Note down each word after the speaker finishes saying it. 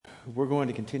We're going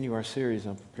to continue our series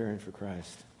on preparing for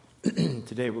Christ.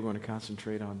 Today we're going to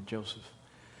concentrate on Joseph.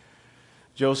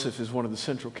 Joseph is one of the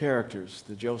central characters,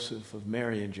 the Joseph of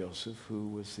Mary and Joseph, who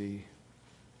was the,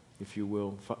 if you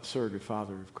will, surrogate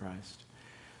father of Christ.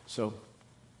 So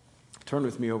turn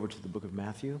with me over to the book of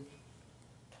Matthew.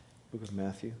 Book of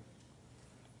Matthew.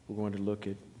 We're going to look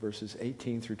at verses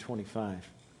 18 through 25.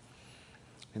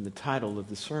 And the title of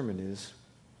the sermon is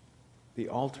The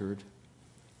Altered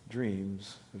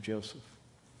Dreams of Joseph.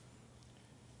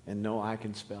 And no, I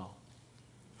can spell.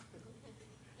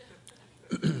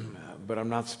 But I'm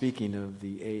not speaking of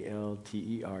the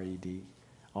A-L-T-E-R-E-D,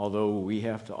 although we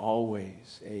have to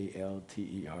always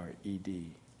A-L-T-E-R-E-D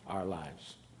our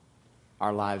lives.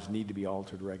 Our lives need to be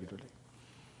altered regularly.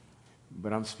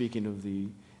 But I'm speaking of the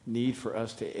need for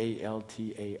us to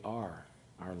A-L-T-A-R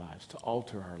our lives, to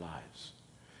alter our lives,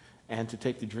 and to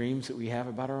take the dreams that we have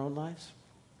about our own lives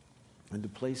and to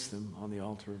place them on the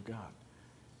altar of God.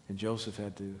 And Joseph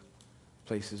had to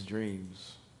place his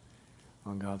dreams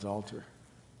on God's altar.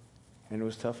 And it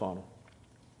was tough on him.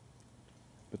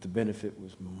 But the benefit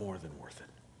was more than worth it.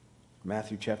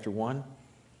 Matthew chapter 1,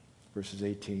 verses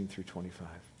 18 through 25.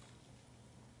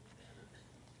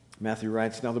 Matthew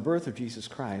writes, "Now the birth of Jesus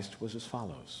Christ was as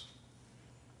follows.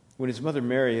 When his mother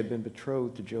Mary had been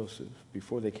betrothed to Joseph,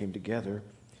 before they came together,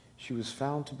 she was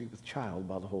found to be with child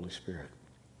by the Holy Spirit.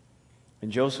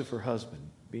 And Joseph, her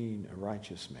husband, being a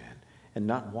righteous man, and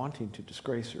not wanting to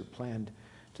disgrace her, planned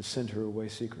to send her away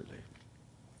secretly.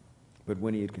 But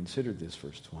when he had considered this,"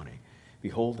 verse 20,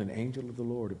 "behold, an angel of the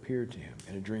Lord appeared to him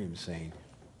in a dream, saying,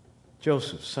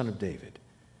 'Joseph, son of David,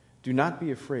 do not be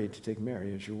afraid to take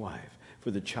Mary as your wife, for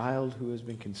the child who has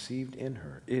been conceived in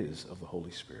her is of the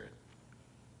Holy Spirit.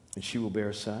 And she will bear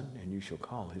a son, and you shall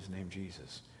call his name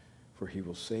Jesus, for he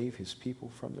will save his people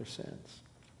from their sins.'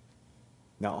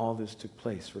 Now all this took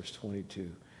place," verse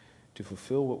 22, "to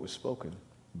fulfill what was spoken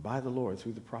by the Lord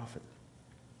through the prophet.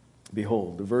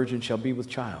 'Behold, the virgin shall be with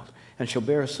child, and shall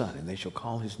bear a son, and they shall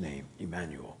call his name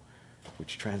Emmanuel,'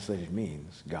 which translated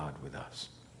means God with us."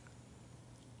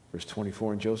 Verse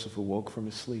 24, "And Joseph awoke from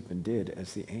his sleep and did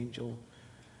as the angel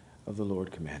of the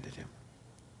Lord commanded him,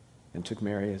 and took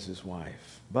Mary as his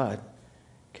wife, but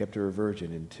kept her a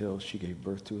virgin until she gave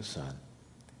birth to a son,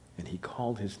 and he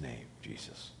called his name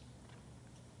Jesus."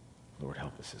 Lord,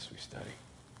 help us as we study.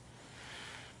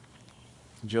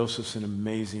 Joseph's an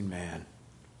amazing man.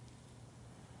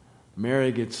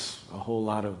 Mary gets a whole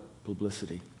lot of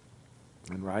publicity,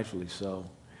 and rightfully so.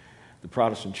 The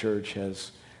Protestant church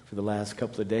has, for the last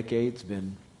couple of decades,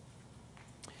 been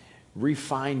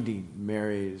refining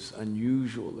Mary's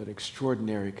unusual and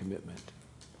extraordinary commitment.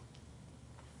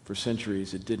 For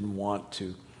centuries, it didn't want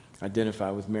to identify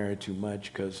with Mary too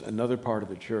much because another part of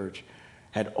the church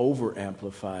had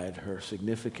over-amplified her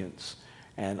significance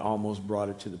and almost brought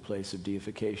it to the place of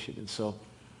deification. And so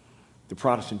the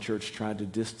Protestant church tried to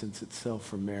distance itself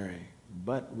from Mary,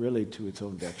 but really to its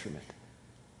own detriment,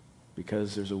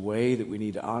 because there's a way that we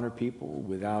need to honor people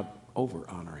without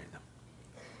over-honoring them.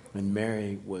 And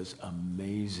Mary was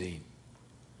amazing.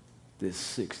 This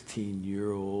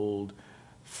 16-year-old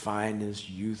finest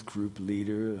youth group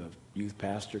leader, a youth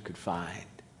pastor could find,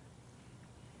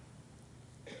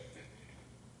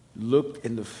 looked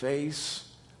in the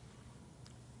face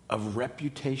of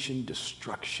reputation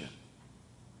destruction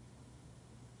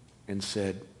and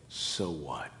said, "So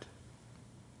what?"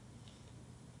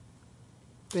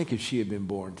 Think if she had been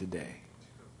born today.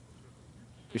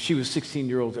 If she was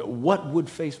 16-year-old, what would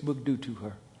Facebook do to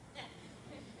her?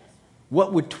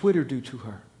 What would Twitter do to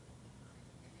her?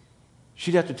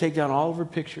 She'd have to take down all of her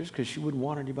pictures because she wouldn't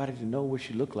want anybody to know what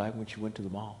she looked like when she went to the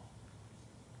mall.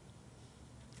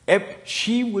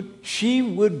 She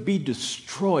would be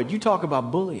destroyed. You talk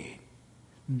about bullying.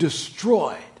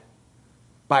 Destroyed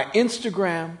by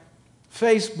Instagram,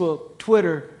 Facebook,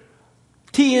 Twitter,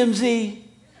 TMZ.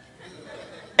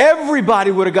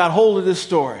 Everybody would have got hold of this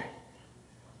story,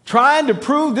 trying to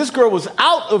prove this girl was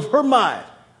out of her mind.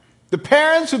 The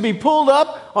parents would be pulled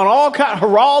up on all kinds,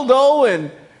 Geraldo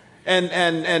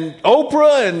and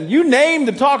Oprah, and you name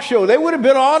the talk show, they would have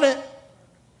been on it.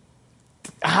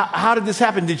 How did this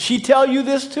happen? Did she tell you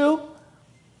this too?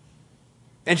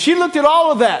 And she looked at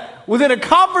all of that within a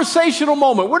conversational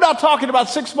moment. We're not talking about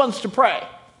 6 months to pray.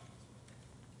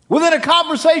 Within a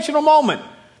conversational moment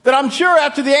that I'm sure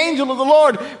after the angel of the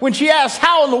Lord, when she asked,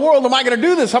 "How in the world am I going to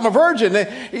do this? I'm a virgin."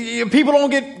 People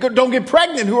don't get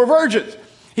pregnant who are virgins.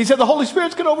 He said, "The Holy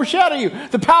Spirit's going to overshadow you.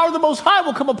 The power of the Most High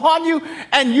will come upon you,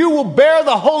 and you will bear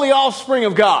the holy offspring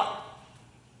of God."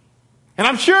 And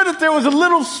I'm sure that there was a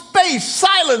little space,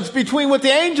 silence between what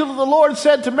the angel of the Lord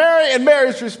said to Mary and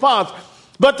Mary's response.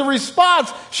 But the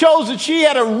response shows that she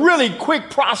had a really quick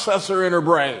processor in her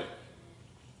brain.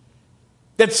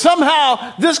 That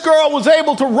somehow this girl was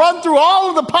able to run through all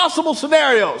of the possible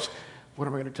scenarios. What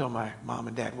am I going to tell my mom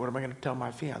and dad? What am I going to tell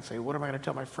my fiance? What am I going to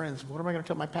tell my friends? What am I going to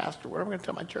tell my pastor? What am I going to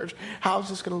tell my church? How is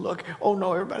this going to look? Oh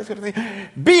no, everybody's going to think,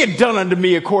 be it done unto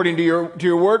me according to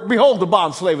your word. Behold, the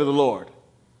bondslave of the Lord.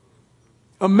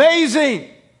 Amazing.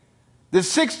 The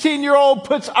 16-year-old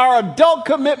puts our adult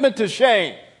commitment to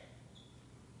shame.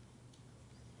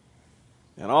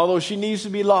 And although she needs to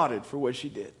be lauded for what she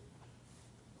did,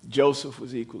 Joseph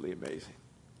was equally amazing.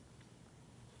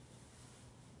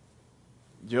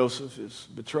 Joseph is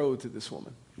betrothed to this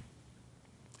woman.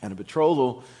 And a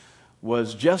betrothal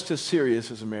was just as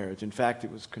serious as a marriage. In fact,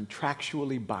 it was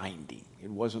contractually binding. It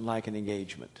wasn't like an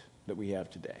engagement that we have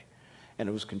today. And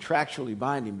it was contractually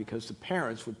binding because the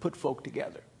parents would put folk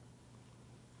together.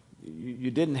 You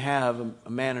didn't have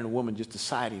a man and a woman just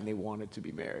deciding they wanted to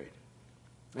be married.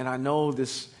 And I know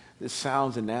this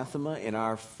sounds anathema in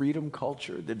our freedom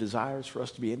culture, the desires for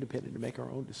us to be independent, to make our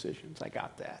own decisions. I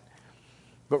got that.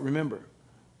 But remember,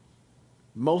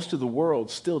 most of the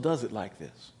world still does it like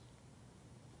this.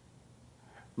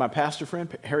 My pastor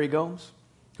friend, Harry Gomes,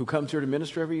 who comes here to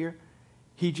minister every year,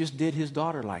 he just did his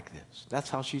daughter like this. That's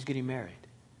how she's getting married.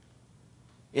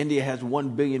 India has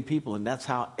 1 billion people, and that's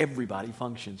how everybody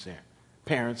functions there.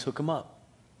 Parents hook them up.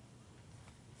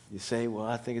 You say, well,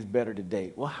 I think it's better to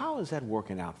date. Well, how is that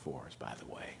working out for us, by the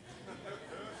way,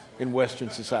 in Western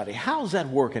society? How is that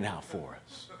working out for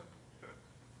us?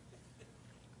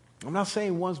 I'm not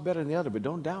saying one's better than the other, but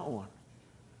don't doubt one.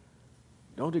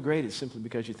 Don't degrade it simply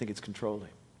because you think it's controlling.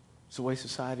 It's the way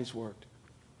society's worked.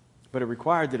 But it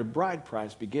required that a bride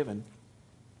price be given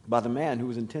by the man who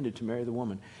was intended to marry the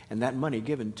woman, and that money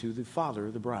given to the father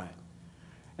of the bride.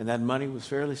 And that money was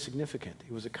fairly significant.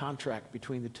 It was a contract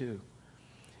between the two.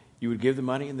 You would give the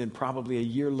money, and then probably a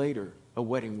year later, a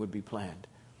wedding would be planned.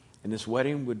 And this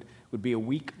wedding would be a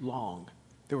week long.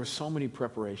 There were so many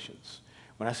preparations.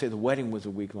 When I say the wedding was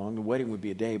a week long, the wedding would be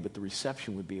a day, but the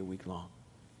reception would be a week long.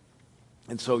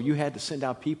 And so you had to send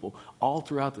out people all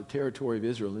throughout the territory of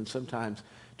Israel, and sometimes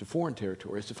to foreign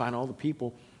territories, to find all the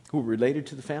people who were related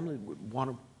to the family would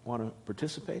want to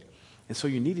participate. And so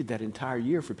you needed that entire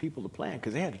year for people to plan,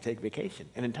 because they had to take vacation,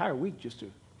 an entire week just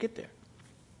to get there.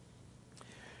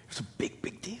 It was a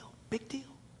big deal, big deal.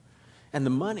 And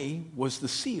the money was the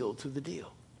seal to the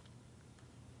deal.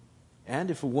 And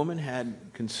if a woman had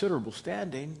considerable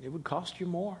standing, it would cost you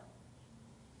more.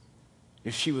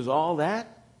 If she was all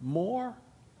that, more.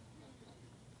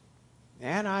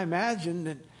 And I imagine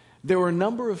that there were a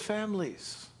number of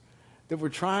families that were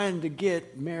trying to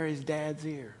get Mary's dad's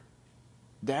ear.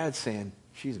 Dad's saying,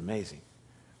 she's amazing.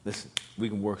 Listen, we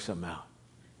can work something out.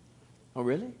 Oh,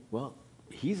 really? Well,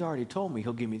 he's already told me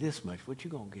he'll give me this much. What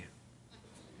you gonna give?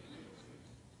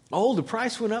 Oh, the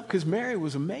price went up because Mary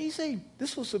was amazing.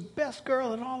 This was the best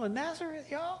girl in all of Nazareth,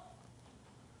 y'all.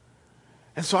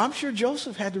 And so I'm sure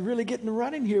Joseph had to really get in the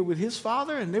running here with his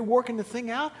father, and they're working the thing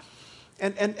out.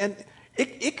 And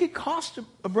it could cost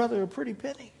a brother a pretty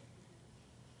penny.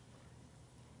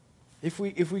 If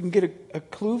we can get a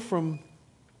clue from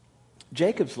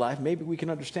Jacob's life, maybe we can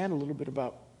understand a little bit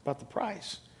about the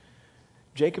price.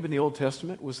 Jacob in the Old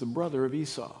Testament was the brother of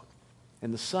Esau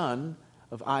and the son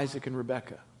of Isaac and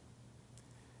Rebekah.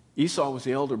 Esau was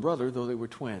the elder brother, though they were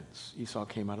twins. Esau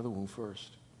came out of the womb first.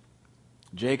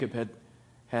 Jacob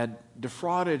had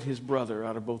defrauded his brother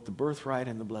out of both the birthright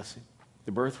and the blessing.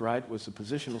 The birthright was the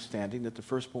positional standing that the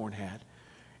firstborn had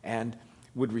and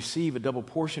would receive a double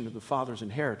portion of the father's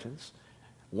inheritance,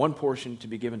 one portion to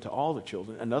be given to all the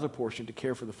children, another portion to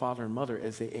care for the father and mother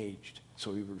as they aged.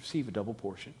 So he would receive a double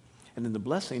portion. And then the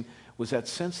blessing was that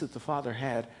sense that the father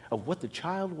had of what the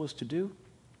child was to do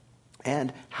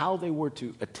and how they were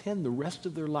to attend the rest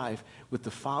of their life with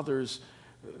the father's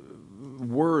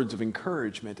words of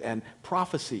encouragement and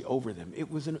prophecy over them.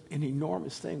 It was an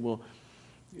enormous thing. Well,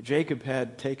 Jacob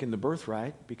had taken the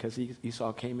birthright because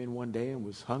Esau came in one day and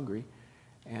was hungry.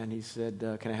 And he said,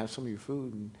 can I have some of your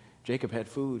food? And Jacob had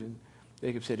food. And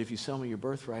Jacob said, if you sell me your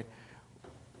birthright,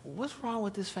 what's wrong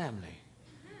with this family?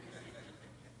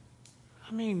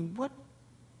 I mean,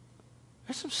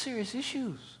 there's some serious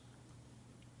issues.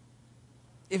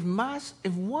 If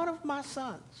one of my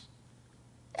sons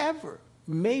ever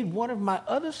made one of my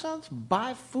other sons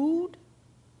buy food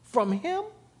from him,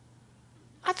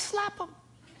 I'd slap him.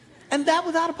 And that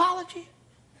without apology.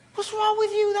 What's wrong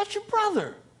with you? That's your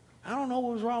brother. I don't know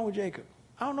what was wrong with Jacob.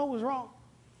 I don't know what was wrong.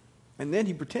 And then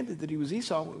he pretended that he was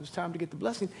Esau when it was time to get the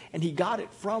blessing, and he got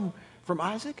it from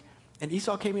Isaac. And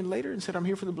Esau came in later and said, I'm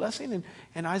here for the blessing.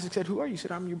 And Isaac said, who are you? He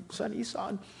said, I'm your son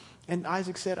Esau. And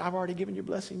Isaac said, I've already given your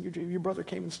blessing. Your brother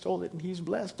came and stole it, and he's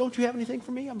blessed. Don't you have anything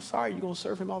for me? I'm sorry. You're going to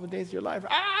serve him all the days of your life.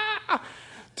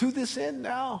 To this end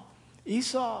now,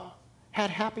 Esau had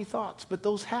happy thoughts, but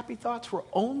those happy thoughts were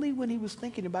only when he was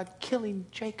thinking about killing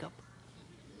Jacob.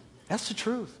 That's the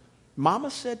truth.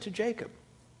 Mama said to Jacob,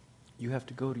 you have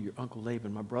to go to your uncle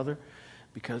Laban, my brother,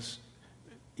 because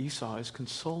Esau is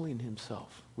consoling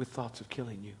himself with thoughts of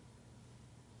killing you.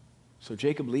 So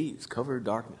Jacob leaves, covered in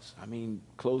darkness.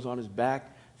 Clothes on his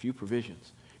back, few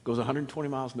provisions. Goes 120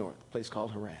 miles north, a place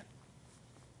called Haran,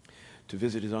 to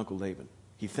visit his uncle Laban.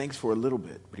 He thinks for a little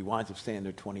bit, but he winds up staying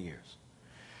there 20 years.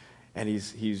 And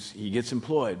he gets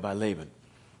employed by Laban.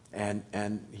 And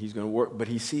he's going to work, but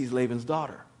he sees Laban's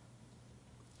daughter.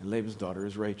 And Laban's daughter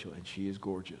is Rachel, and she is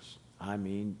gorgeous.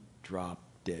 Drop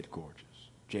dead gorgeous.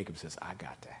 Jacob says, I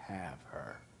got to have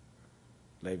her.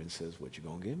 Laban says, what you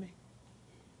going to give me?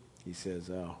 He says,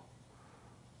 oh,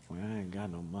 well, I ain't got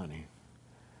no money.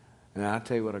 And I'll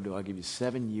tell you what I'll do. I'll give you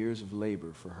 7 years of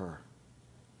labor for her.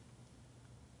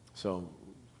 So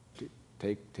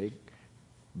take.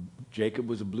 Jacob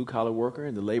was a blue-collar worker,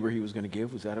 and the labor he was going to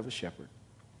give was that of a shepherd.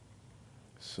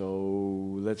 So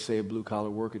let's say a blue-collar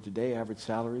worker today, average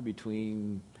salary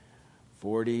between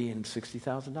 $40,000 and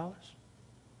 $60,000.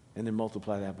 And then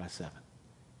multiply that by 7.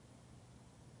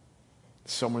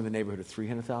 Somewhere in the neighborhood of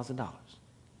 $300,000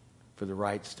 for the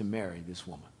rights to marry this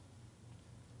woman.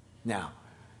 Now,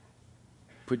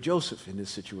 put Joseph in this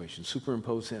situation.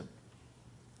 Superimpose him.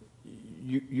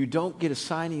 You don't get a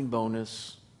signing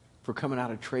bonus for coming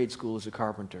out of trade school as a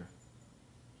carpenter.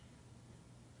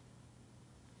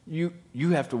 You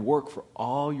have to work for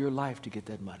all your life to get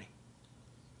that money.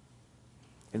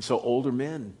 And so older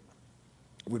men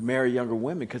would marry younger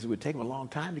women because it would take them a long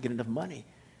time to get enough money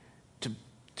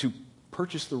to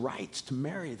purchase the rights to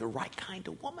marry the right kind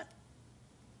of woman.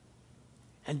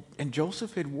 And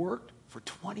Joseph had worked for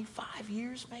 25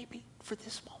 years maybe for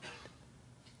this moment.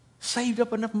 Saved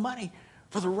up enough money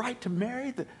for the right to marry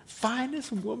the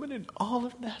finest woman in all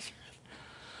of Nazareth.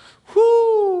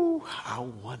 Whoo! I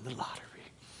won the lottery.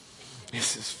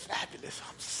 This is fabulous.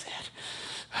 I'm set.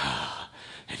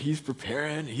 And he's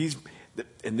preparing.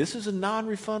 And this is a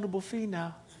non-refundable fee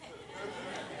now.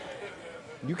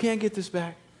 You can't get this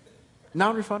back.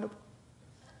 Non-refundable.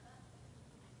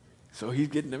 So he's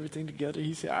getting everything together.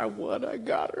 He said, I won. I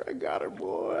got her,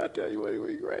 boy. I tell you what, it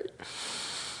was great.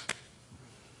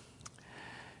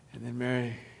 And then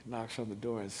Mary knocks on the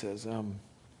door and says, can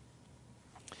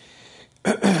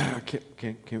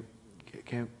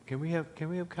we have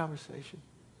conversation?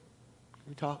 Can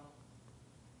we talk?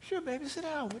 Sure, baby, sit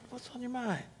down. What's on your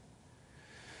mind?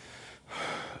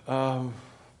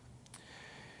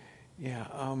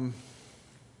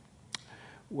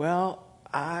 Well,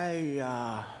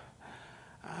 I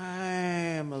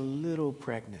am a little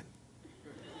pregnant.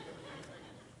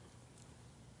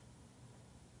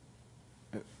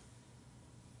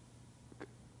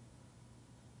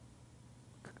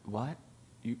 What?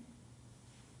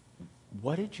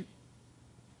 What did you?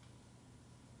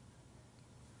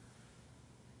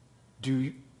 Do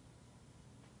you?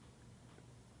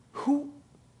 Who?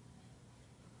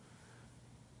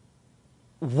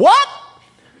 What?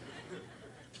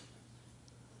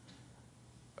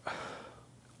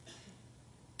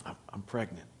 I'm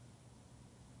pregnant.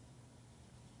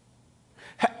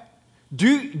 Do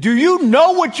you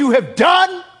know what you have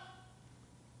done?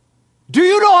 Do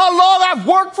you know how long I've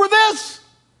worked for this?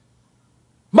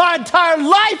 My entire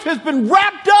life has been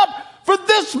wrapped up for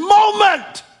this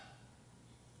moment.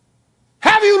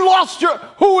 Have you lost your...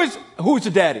 Who's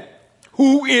the daddy?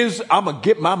 I'm going to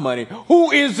get my money.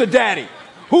 Who is the daddy?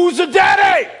 Who's the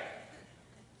daddy?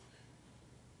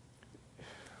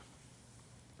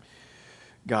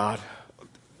 God.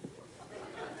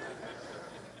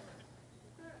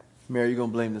 Mary, you're going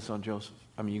to blame this on Joseph.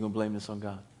 You're going to blame this on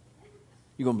God.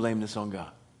 You're going to blame this on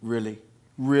God. Really?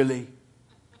 Really?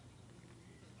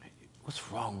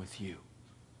 What's wrong with you?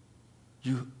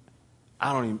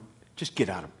 Just get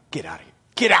out of here.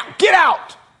 Get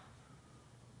out!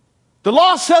 The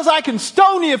law says I can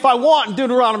stone you if I want in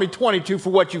Deuteronomy 22 for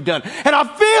what you've done. And I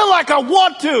feel like I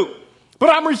want to. But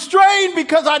I'm restrained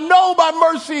because I know by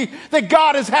mercy that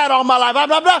God has had all my life.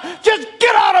 Just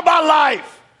get out of my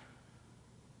life.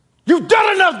 You've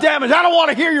done enough damage. I don't want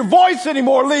to hear your voice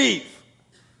anymore. Leave.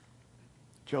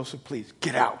 Joseph, please,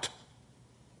 get out.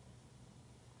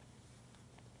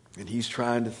 And he's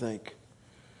trying to think,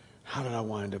 how did I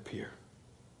wind up here?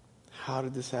 How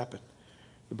did this happen?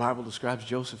 The Bible describes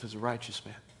Joseph as a righteous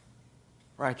man.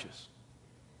 Righteous.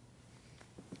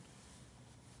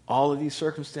 All of these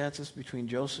circumstances between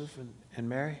Joseph and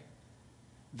Mary,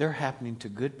 they're happening to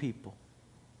good people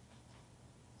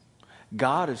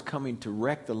God is coming to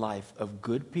wreck the life of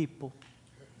good people.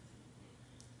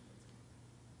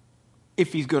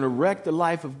 If he's going to wreck the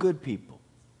life of good people,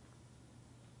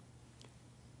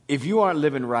 if you aren't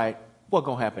living right, what's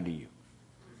going to happen to you?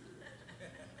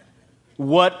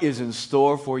 What is in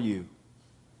store for you?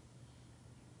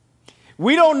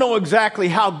 We don't know exactly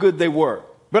how good they were,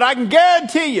 but I can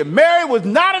guarantee you, Mary was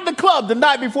not at the club the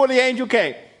night before the angel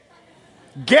came.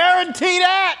 Guarantee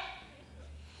that.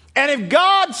 And if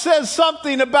God says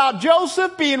something about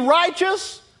Joseph being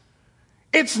righteous,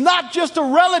 it's not just a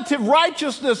relative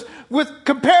righteousness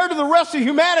compared to the rest of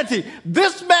humanity.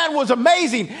 This man was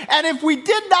amazing. And if we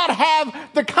did not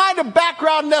have the kind of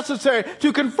background necessary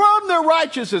to confirm their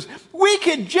righteousness, we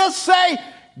could just say,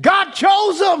 God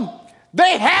chose them.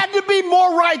 They had to be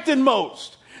more right than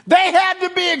most. They had to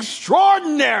be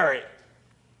extraordinary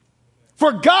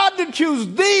for God to choose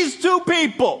these two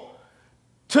people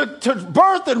to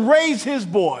birth and raise his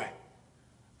boy.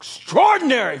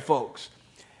 Extraordinary, folks.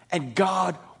 And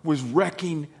God was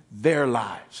wrecking their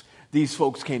lives. These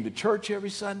folks came to church every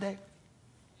Sunday.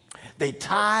 They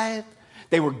tithed.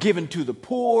 They were given to the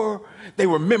poor. They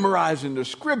were memorizing the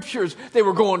scriptures. They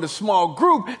were going to small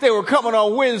group. They were coming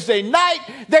on Wednesday night.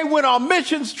 They went on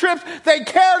missions trips. They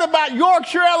cared about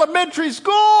Yorkshire Elementary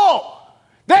School.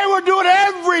 They were doing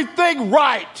everything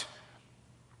right.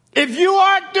 If you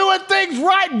aren't doing things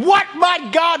right, what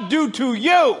might God do to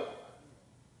you?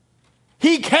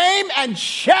 He came and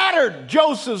shattered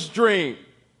Joseph's dream.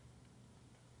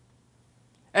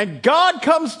 And God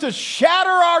comes to shatter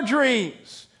our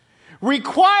dreams,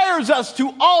 requires us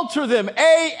to alter them,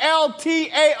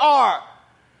 A-L-T-A-R,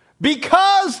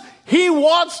 because he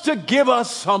wants to give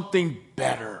us something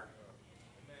better.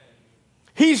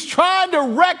 He's trying to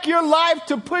wreck your life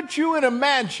to put you in a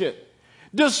mansion,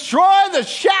 destroy the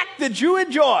shack that you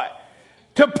enjoy,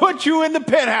 to put you in the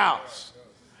penthouse.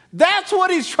 That's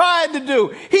what he's trying to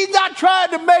do. He's not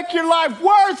trying to make your life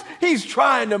worse. He's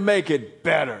trying to make it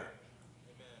better.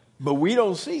 But we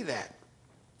don't see that,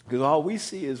 because all we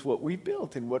see is what we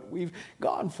built and what we've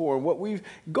gone for and what we've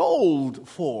goaled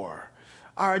for.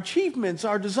 Our achievements,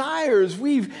 our desires,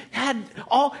 we've had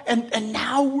all, and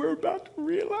now we're about to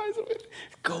realize it.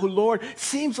 Go, Lord.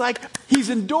 Seems like he's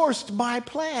endorsed my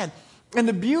plan. And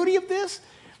the beauty of this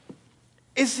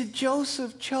is that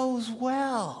Joseph chose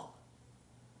well.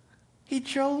 He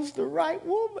chose the right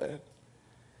woman.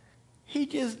 He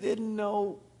just didn't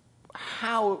know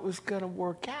how it was going to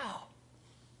work out.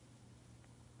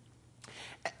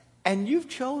 And you've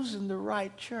chosen the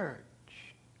right church.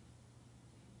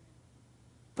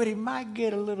 But it might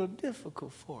get a little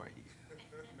difficult for you.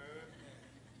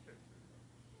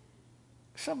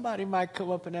 Somebody might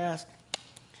come up and ask,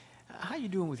 how you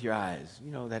doing with your eyes?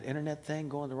 You know, that internet thing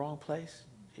going the wrong place?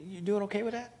 You doing okay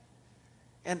with that?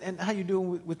 And how you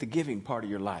doing with the giving part of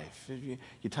your life?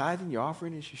 You tithing, you're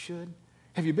offering as you should?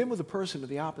 Have you been with a person of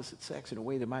the opposite sex in a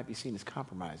way that might be seen as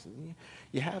compromising?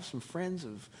 You have some friends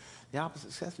of the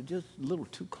opposite sex that are just a little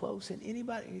too close. And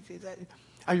anybody,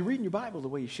 are you reading your Bible the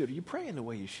way you should? Are you praying the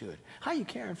way you should? How are you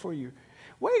caring for your...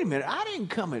 Wait a minute, I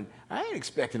ain't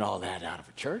expecting all that out of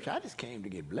a church. I just came to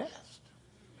get blessed.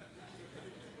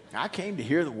 I came to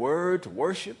hear the word, to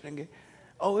worship, and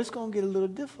it's going to get a little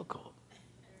difficult.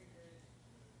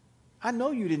 I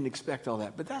know you didn't expect all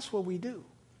that, but that's what we do.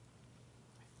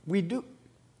 We do.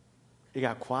 It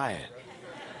got quiet.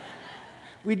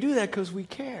 We do that because we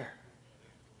care.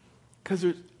 Because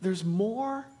there's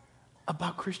more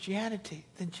about Christianity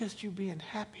than just you being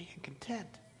happy and content.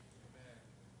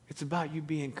 It's about you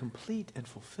being complete and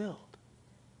fulfilled.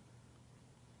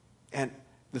 And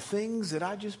the things that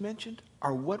I just mentioned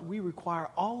are what we require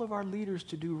all of our leaders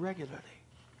to do regularly.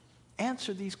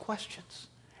 Answer these questions.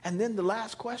 And then the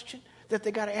last question that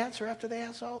they got to answer after they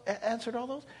answered all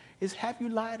those is, have you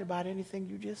lied about anything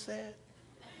you just said?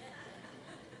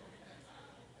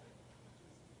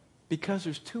 Because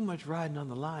there's too much riding on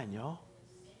the line, y'all.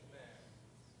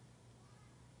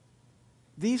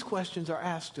 These questions are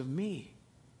asked of me.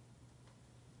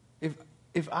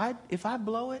 If I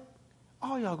blow it,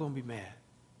 all y'all going to be mad.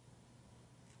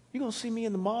 You're going to see me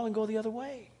in the mall and go the other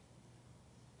way.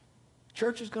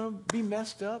 Church is going to be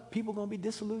messed up. People are going to be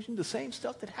disillusioned. The same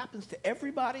stuff that happens to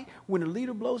everybody when a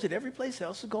leader blows it every place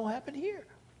else is going to happen here.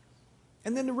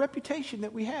 And then the reputation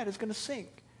that we had is going to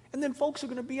sink. And then folks are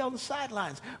going to be on the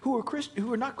sidelines who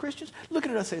are not Christians,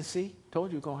 looking at us and see,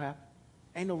 told you it's going to happen.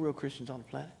 Ain't no real Christians on the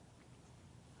planet.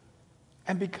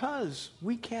 And because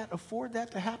we can't afford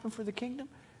that to happen for the kingdom,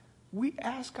 we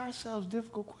ask ourselves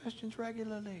difficult questions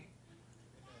regularly.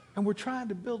 And we're trying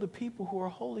to build a people who are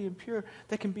holy and pure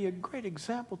that can be a great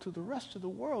example to the rest of the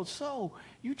world. So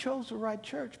you chose the right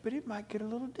church, but it might get a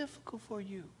little difficult for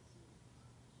you.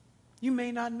 You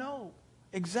may not know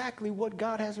exactly what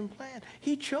God has in plan.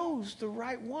 He chose the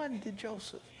right one, did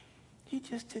Joseph. He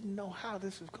just didn't know how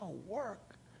this is going to work.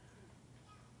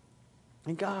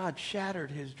 And God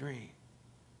shattered his dream.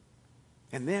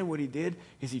 And then what he did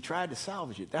is he tried to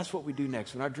salvage it. That's what we do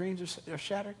next. When our dreams are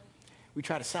shattered, we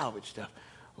try to salvage stuff.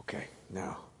 Okay,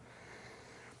 now.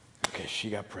 Okay, she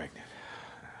got pregnant.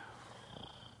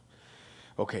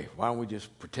 Okay, why don't we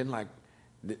just pretend like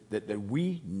that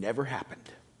we never happened.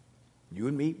 You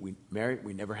and me, we married,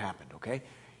 we never happened, okay?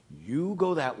 You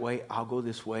go that way, I'll go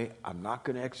this way. I'm not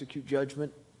going to execute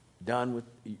judgment. Done with,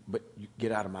 but you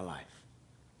get out of my life.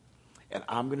 And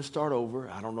I'm going to start over.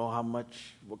 I don't know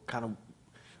what kind of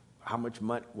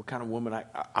woman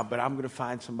but I'm going to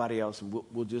find somebody else, and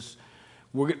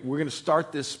we're going to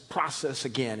start this process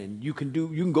again. And you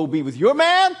can go be with your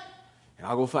man, and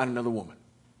I'll go find another woman.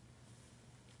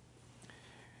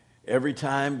 Every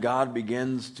time God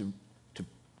begins to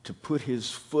put his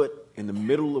foot in the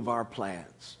middle of our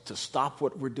plans, to stop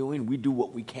what we're doing, we do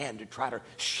what we can to try to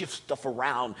shift stuff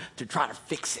around, to try to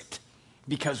fix it.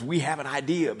 Because we have an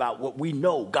idea about what we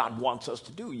know God wants us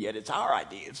to do, yet it's our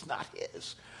idea, it's not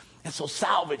his. And so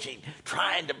salvaging,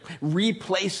 trying to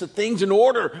replace the things in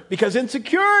order, because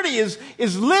insecurity is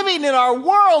living in our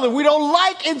world, and we don't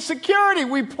like insecurity.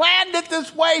 We planned it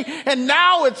this way, and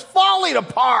now it's falling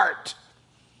apart.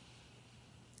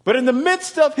 But in the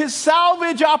midst of his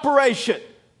salvage operation,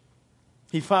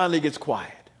 he finally gets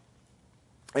quiet.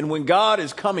 And when God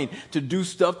is coming to do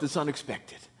stuff that's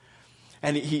unexpected,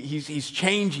 and he's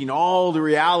changing all the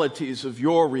realities of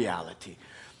your reality,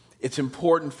 it's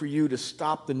important for you to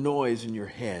stop the noise in your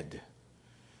head.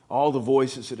 All the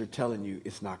voices that are telling you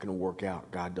it's not going to work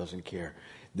out. God doesn't care.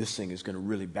 This thing is going to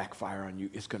really backfire on you.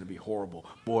 It's going to be horrible.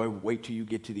 Boy, wait till you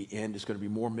get to the end. It's going to be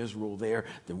more miserable there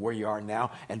than where you are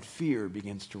now. And fear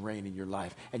begins to reign in your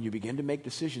life. And you begin to make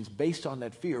decisions based on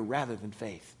that fear rather than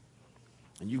faith.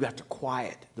 And you got to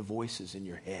quiet the voices in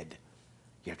your head.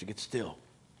 You have to get still.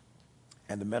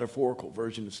 And the metaphorical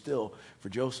version of still for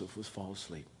Joseph was fall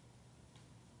asleep.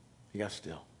 He got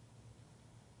still.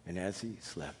 And as he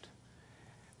slept,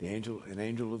 an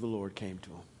angel of the Lord came to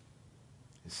him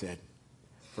and said,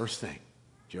 first thing,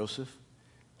 Joseph,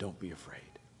 don't be afraid.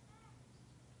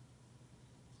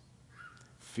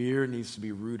 Fear needs to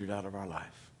be rooted out of our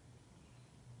life.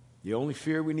 The only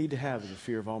fear we need to have is the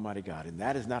fear of Almighty God. And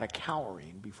that is not a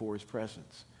cowering before his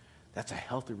presence. That's a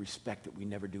healthy respect that we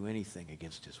never do anything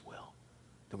against his will.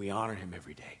 That we honor him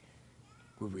every day.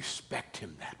 We respect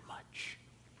him that much.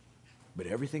 But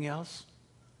everything else,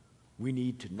 we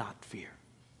need to not fear.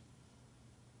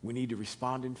 We need to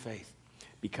respond in faith.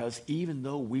 Because even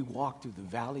though we walk through the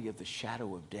valley of the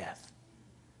shadow of death,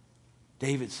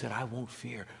 David said, I won't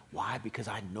fear. Why? Because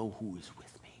I know who is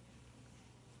with me.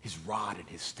 His rod and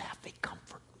his staff, they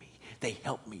comfort me. They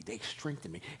help me. They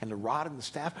strengthen me. And the rod and the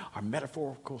staff are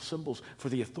metaphorical symbols for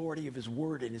the authority of his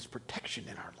word and his protection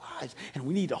in our lives. And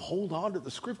we need to hold on to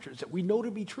the scriptures that we know to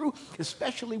be true,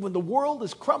 especially when the world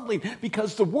is crumbling,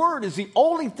 because the word is the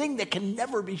only thing that can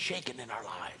never be shaken in our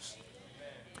lives.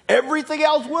 Everything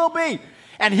else will be.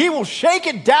 And he will shake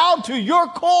it down to your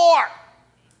core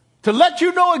to let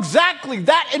you know exactly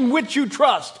that in which you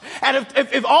trust. And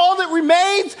if all that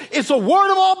remains is the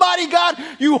word of Almighty God,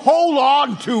 you hold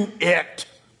on to it.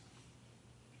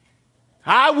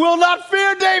 I will not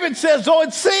fear, David says, though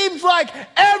it seems like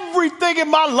everything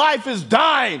in my life is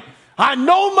dying. I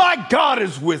know my God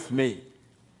is with me.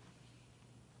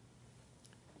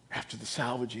 After the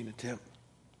salvaging attempt,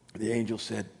 the angel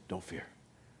said, don't fear.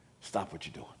 Stop what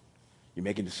you're doing. You're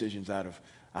making decisions out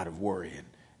of worry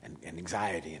and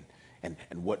anxiety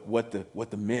and what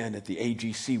the men at the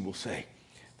AGC will say,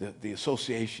 the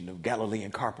Association of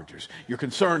Galilean Carpenters. You're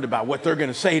concerned about what they're going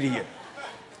to say to you.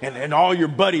 And all your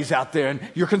buddies out there, and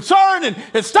you're concerned,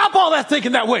 and stop all that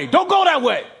thinking that way. Don't go that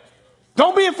way.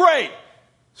 Don't be afraid.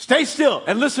 Stay still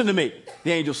and listen to me.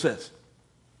 The angel says,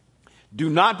 do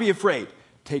not be afraid.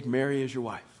 Take Mary as your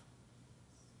wife.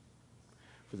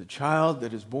 For the child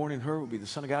that is born in her will be the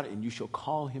Son of God, and you shall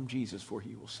call him Jesus, for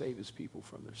he will save his people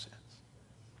from their sins.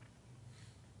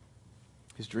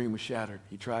 His dream was shattered.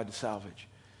 He tried to salvage.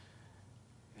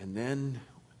 And then,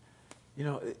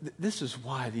 this is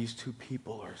why these two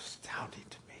people are astounding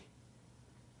to me.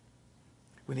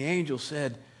 When the angel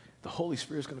said, the Holy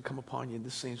Spirit is going to come upon you, and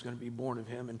this thing is going to be born of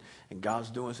him, and God's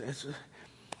doing it.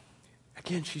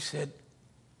 Again, she said,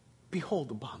 behold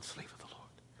the bondslave of the Lord.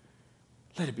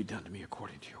 Let it be done to me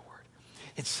according to your word.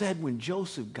 It said when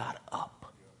Joseph got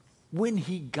up, When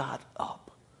he got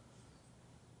up,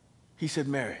 he said,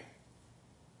 Mary,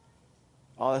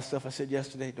 all that stuff I said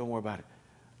yesterday, don't worry about it.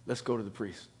 Let's go to the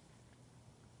priest.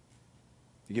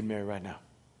 You get married right now.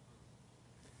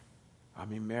 I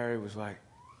mean, Mary was like,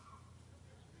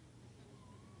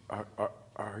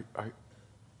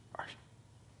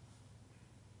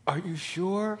 are you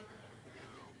sure?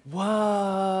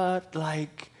 What?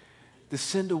 Like, to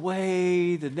send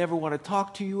away, to never want to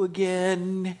talk to you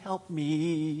again? Help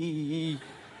me.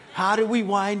 How did we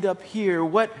wind up here?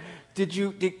 What did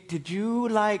you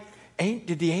like?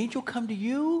 Did the angel come to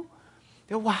you?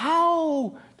 Well,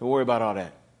 how? Don't worry about all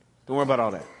that. Don't worry about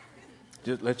all that.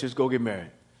 Let's just go get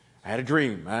married. I had a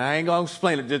dream. I ain't gonna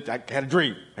explain it. I had a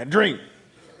dream.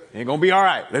 Ain't gonna be all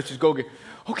right. Let's just go get.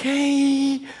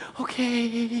 Okay.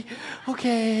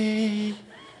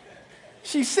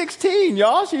 She's 16,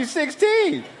 y'all. She's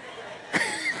 16.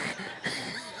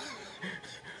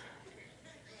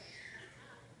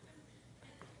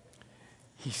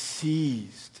 He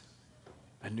seized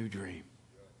a new dream.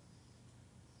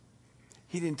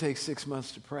 He didn't take 6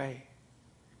 months to pray.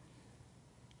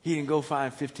 He didn't go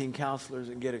find 15 counselors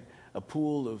and get a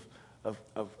pool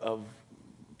of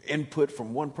input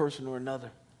from one person or another.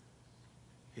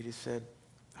 He just said,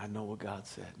 I know what God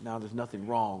said. Now, there's nothing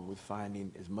wrong with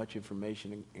finding as much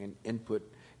information and input,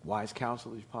 wise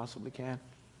counsel as you possibly can.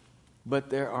 But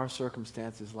there are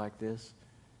circumstances like this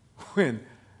when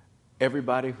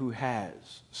everybody who has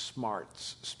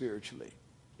smarts spiritually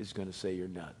is going to say you're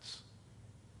nuts.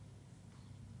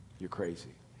 You're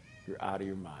crazy. You're out of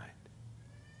your mind.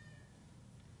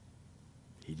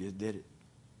 He just did it.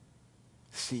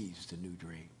 Seized a new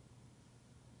dream.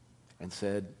 And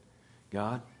said,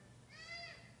 God,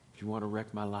 if you want to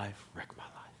wreck my life, wreck my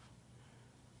life.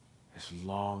 As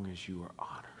long as you are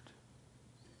honored.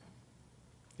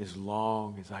 As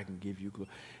long as I can give you glory.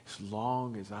 As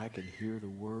long as I can hear the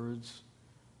words,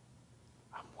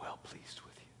 I'm well pleased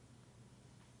with you.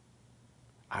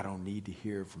 I don't need to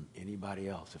hear from anybody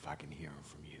else if I can hear them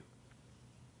from you.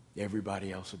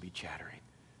 Everybody else will be chattering.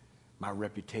 My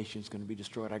reputation's going to be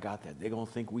destroyed. I got that. They're going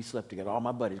to think we slept together. All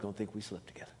my buddies going to think we slept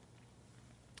together.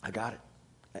 I got it.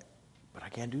 But I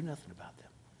can't do nothing about them.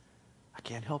 I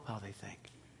can't help how they think.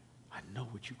 I know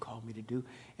what you called me to do,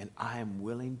 and I am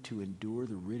willing to endure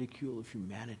the ridicule of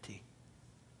humanity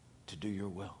to do your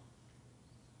will.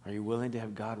 Are you willing to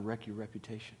have God wreck your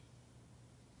reputation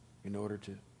in order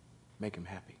to make him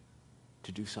happy,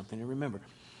 to do something? And remember,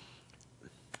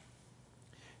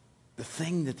 the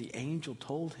thing that the angel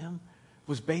told him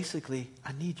was basically,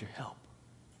 I need your help.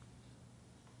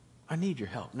 I need your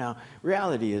help. Now,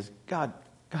 reality is God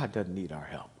doesn't need our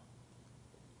help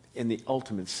in the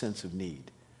ultimate sense of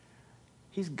need.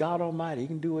 He's God Almighty. He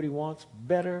can do what he wants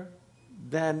better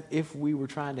than if we were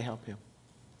trying to help him.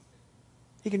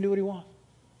 He can do what he wants.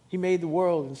 He made the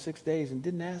world in 6 days and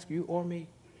didn't ask you or me.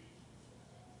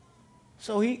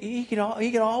 So he can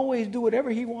always do whatever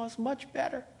he wants much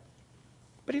better.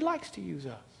 But he likes to use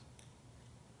us.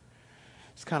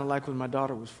 It's kind of like when my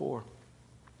daughter was 4.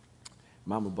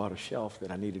 Mama bought a shelf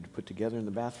that I needed to put together in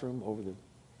the bathroom over the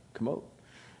commode.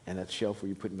 And that shelf where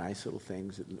you put nice little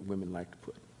things that women like to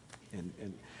put. And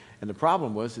the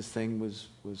problem was this thing was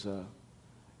it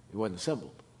wasn't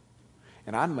assembled.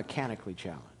 And I'm mechanically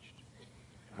challenged.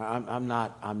 I'm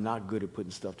not good at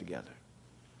putting stuff together.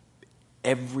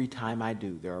 Every time I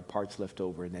do, there are parts left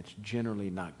over, and that's generally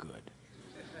not good.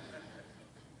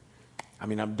 I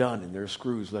mean, I'm done, and there are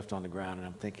screws left on the ground, and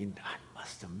I'm thinking, I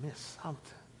must have missed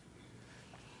something.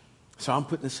 So I'm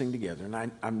putting this thing together,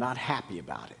 and I'm not happy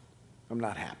about it. I'm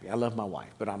not happy. I love my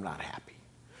wife, but I'm not happy.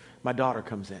 My daughter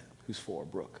comes in, who's 4,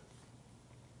 Brooke.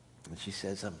 And she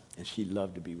says, and she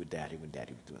loved to be with Daddy when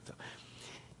Daddy was doing stuff.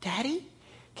 Daddy,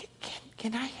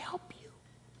 can I help you?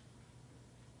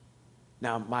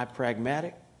 Now, my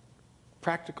pragmatic,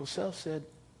 practical self said,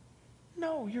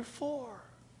 no, you're 4.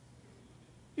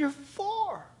 You're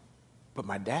 4. But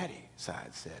my daddy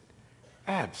side said,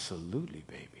 absolutely,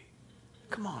 baby.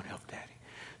 Come on, help Daddy.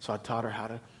 So I taught her how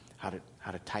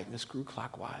to tighten a screw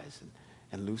clockwise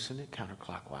and loosen it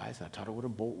counterclockwise. And I taught her what a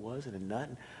bolt was and a nut.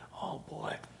 And, oh,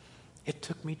 boy, it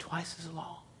took me twice as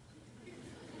long.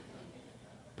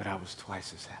 But I was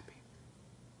twice as happy.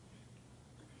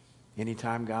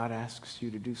 Anytime God asks you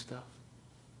to do stuff,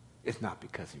 it's not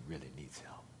because he really needs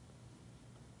help.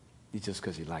 It's just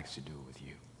because he likes to do it with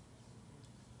you.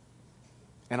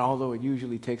 And although it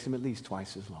usually takes him at least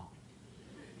twice as long,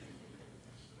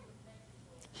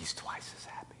 he's twice as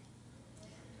happy.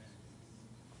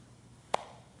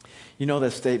 You know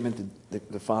that statement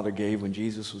that the Father gave when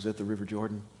Jesus was at the River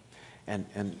Jordan?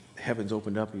 and heavens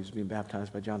opened up. He was being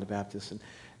baptized by John the Baptist, and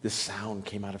this sound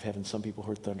came out of heaven. Some people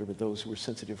heard thunder, but those who were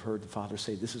sensitive heard the Father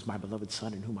say, "This is my beloved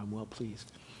Son in whom I'm well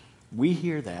pleased." We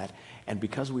hear that, and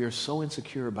because we are so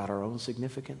insecure about our own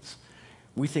significance,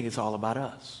 we think it's all about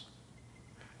us.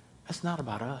 That's not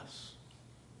about us.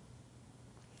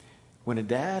 When a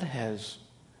dad has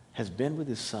been with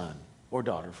his son or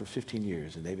daughter for 15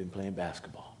 years, and they've been playing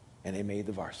basketball, and they made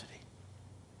the varsity,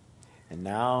 and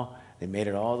now they made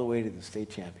it all the way to the state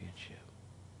championship.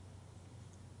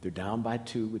 They're down by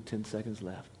 2 with 10 seconds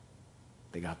left.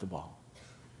 They got the ball.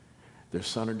 Their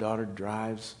son or daughter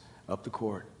drives up the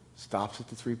court, stops at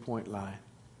the three-point line.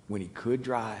 When he could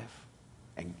drive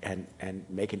and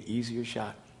make an easier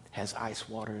shot, has ice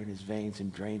water in his veins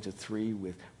and drains a 3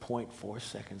 with 0.4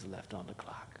 seconds left on the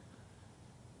clock.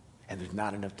 And there's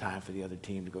not enough time for the other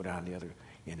team to go down the other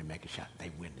end and make a shot.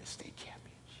 They win the state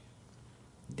championship.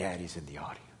 Daddy's in the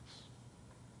audience.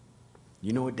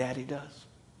 You know what Daddy does?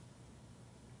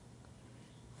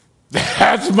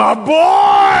 That's my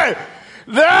boy!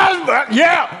 That's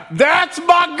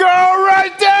my girl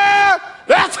right there!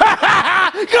 That's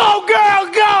go,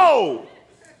 girl, go!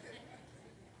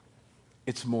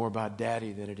 It's more about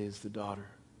Daddy than it is the daughter.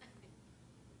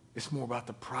 It's more about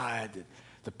the pride that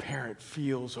the parent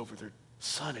feels over their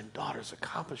son and daughter's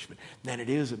accomplishment than it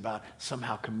is about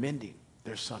somehow commending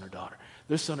their son or daughter.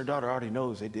 Their son or daughter already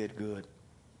knows they did good.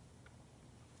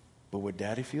 But what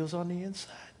Daddy feels on the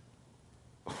inside,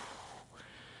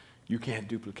 you can't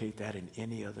duplicate that in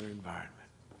any other environment.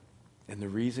 And the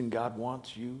reason God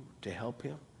wants you to help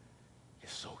him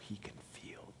is so he can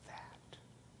feel that.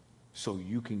 So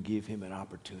you can give him an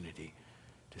opportunity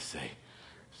to say,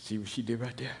 "See what she did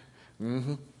right there?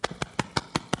 Mm-hmm.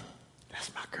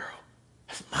 That's my girl.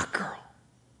 That's my girl."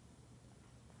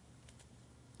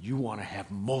 You want to have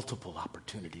multiple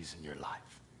opportunities in your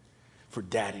life for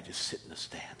Daddy to sit in the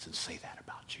stands and say that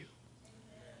about you.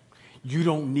 You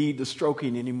don't need the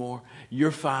stroking anymore.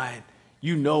 You're fine.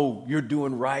 You know you're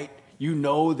doing right. You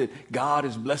know that God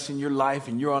is blessing your life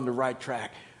and you're on the right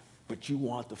track. But you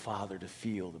want the Father to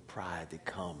feel the pride that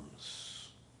comes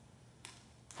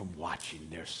from watching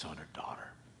their son or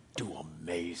daughter do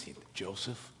amazing.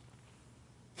 Joseph,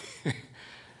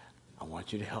 I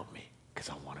want you to help me because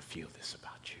I want to feel this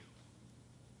about you.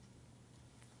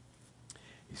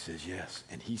 He says yes,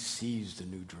 and he sees the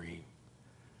new dream.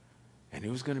 And it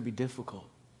was going to be difficult.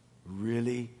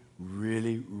 Really,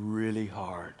 really, really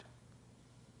hard.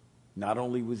 Not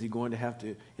only was he going to have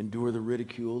to endure the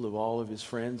ridicule of all of his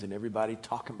friends and everybody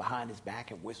talking behind his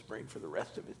back and whispering for the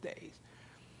rest of his days,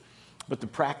 but the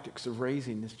practice of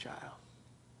raising this child.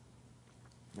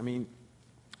 I mean,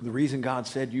 the reason God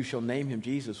said you shall name him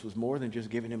Jesus was more than just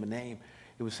giving him a name.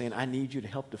 It was saying, I need you to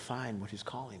help define what his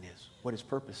calling is, what his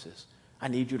purpose is. I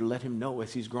need you to let him know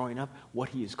as he's growing up what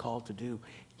he is called to do.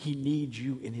 He needs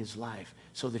you in his life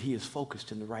so that he is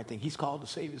focused in the right thing. He's called to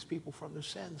save his people from their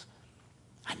sins.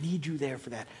 I need you there for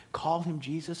that. Call him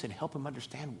Jesus and help him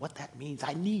understand what that means.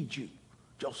 I need you,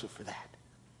 Joseph, for that.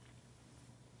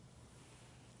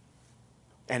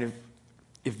 And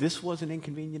if this wasn't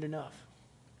inconvenient enough,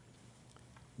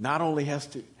 not only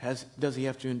does he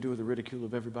have to endure the ridicule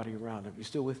of everybody around him. You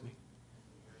still with me?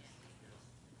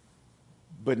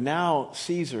 But now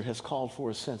Caesar has called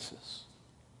for a census.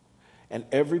 And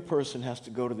every person has to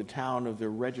go to the town of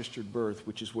their registered birth,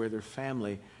 which is where their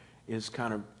family is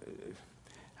kind of,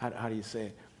 how do you say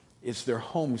it? It's their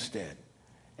homestead.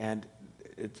 And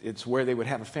it's where they would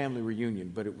have a family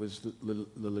reunion, but it was the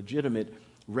legitimate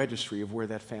registry of where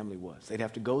that family was. They'd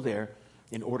have to go there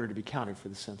in order to be counted for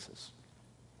the census.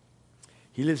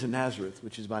 He lives in Nazareth,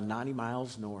 which is about 90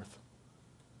 miles north.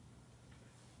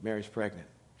 Mary's pregnant.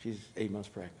 She's 8 months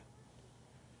pregnant.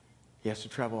 He has to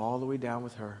travel all the way down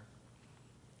with her.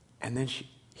 And then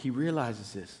he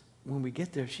realizes this. When we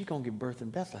get there, she's going to give birth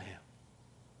in Bethlehem.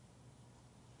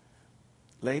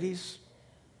 Ladies,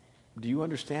 do you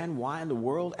understand why in the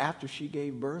world after she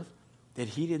gave birth that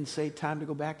he didn't say time to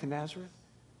go back to Nazareth?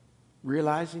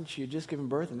 Realizing she had just given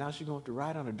birth and now she's going to have to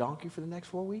ride on a donkey for the next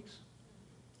 4 weeks?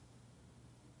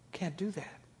 Can't do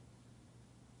that.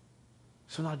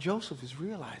 So now Joseph is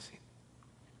realizing,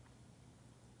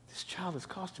 this child is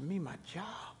costing me my job.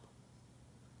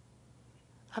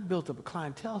 I built up a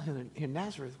clientele here in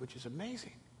Nazareth, which is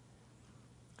amazing.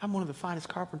 I'm one of the finest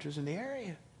carpenters in the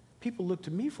area. People look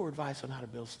to me for advice on how to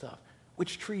build stuff,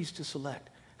 which trees to select,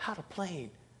 how to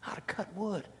plane, how to cut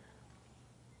wood.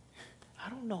 I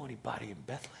don't know anybody in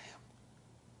Bethlehem.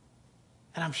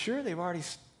 And I'm sure they're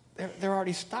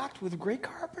already stocked with great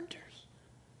carpenters.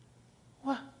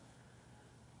 What?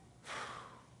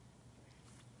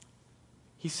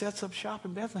 he sets up shop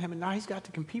in Bethlehem, and now he's got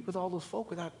to compete with all those folk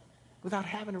without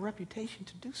having a reputation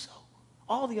to do so.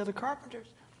 All the other carpenters.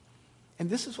 And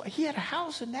this is why he had a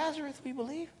house in Nazareth, we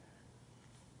believe.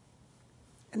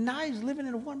 And now he's living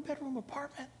in a one-bedroom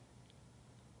apartment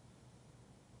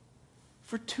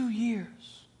for 2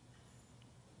 years.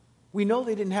 We know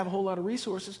they didn't have a whole lot of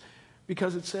resources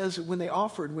because it says when they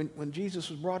offered, when Jesus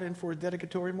was brought in for a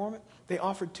dedicatory moment, they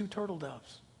offered 2 turtle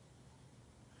doves,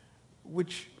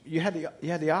 which you had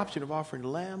the option of offering a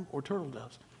lamb or turtle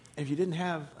doves. And if you didn't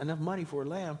have enough money for a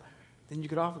lamb, then you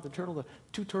could offer the turtle dove.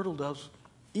 2 turtle doves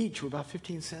each were about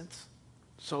 15 cents.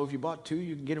 So if you bought 2,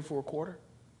 you can get them for a quarter.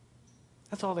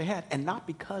 That's all they had. And not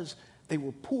because they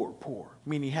were poor,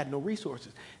 meaning he had no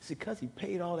resources. It's because he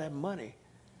paid all that money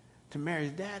to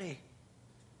Mary's daddy.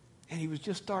 And he was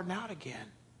just starting out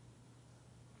again.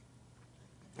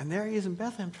 And there he is in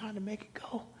Bethlehem trying to make it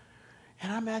go.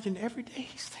 And I imagine every day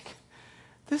he's thinking,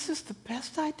 this is the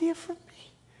best idea for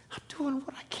me. I'm doing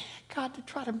what I can, God, to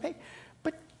try to make.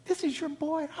 But this is your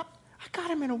boy. I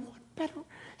got him in a one-bedroom.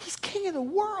 He's king of the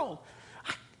world.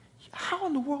 How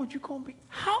in the world you going to be?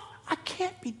 I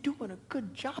can't be doing a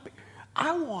good job.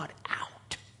 I want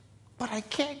out, but I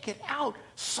can't get out.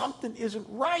 Something isn't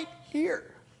right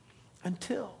here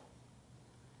until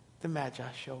the Magi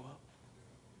show up,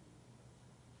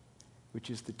 which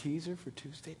is the teaser for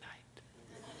Tuesday night.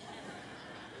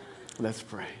 Let's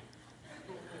pray.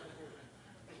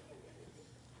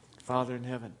 Father in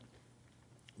heaven,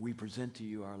 we present to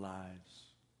you our lives.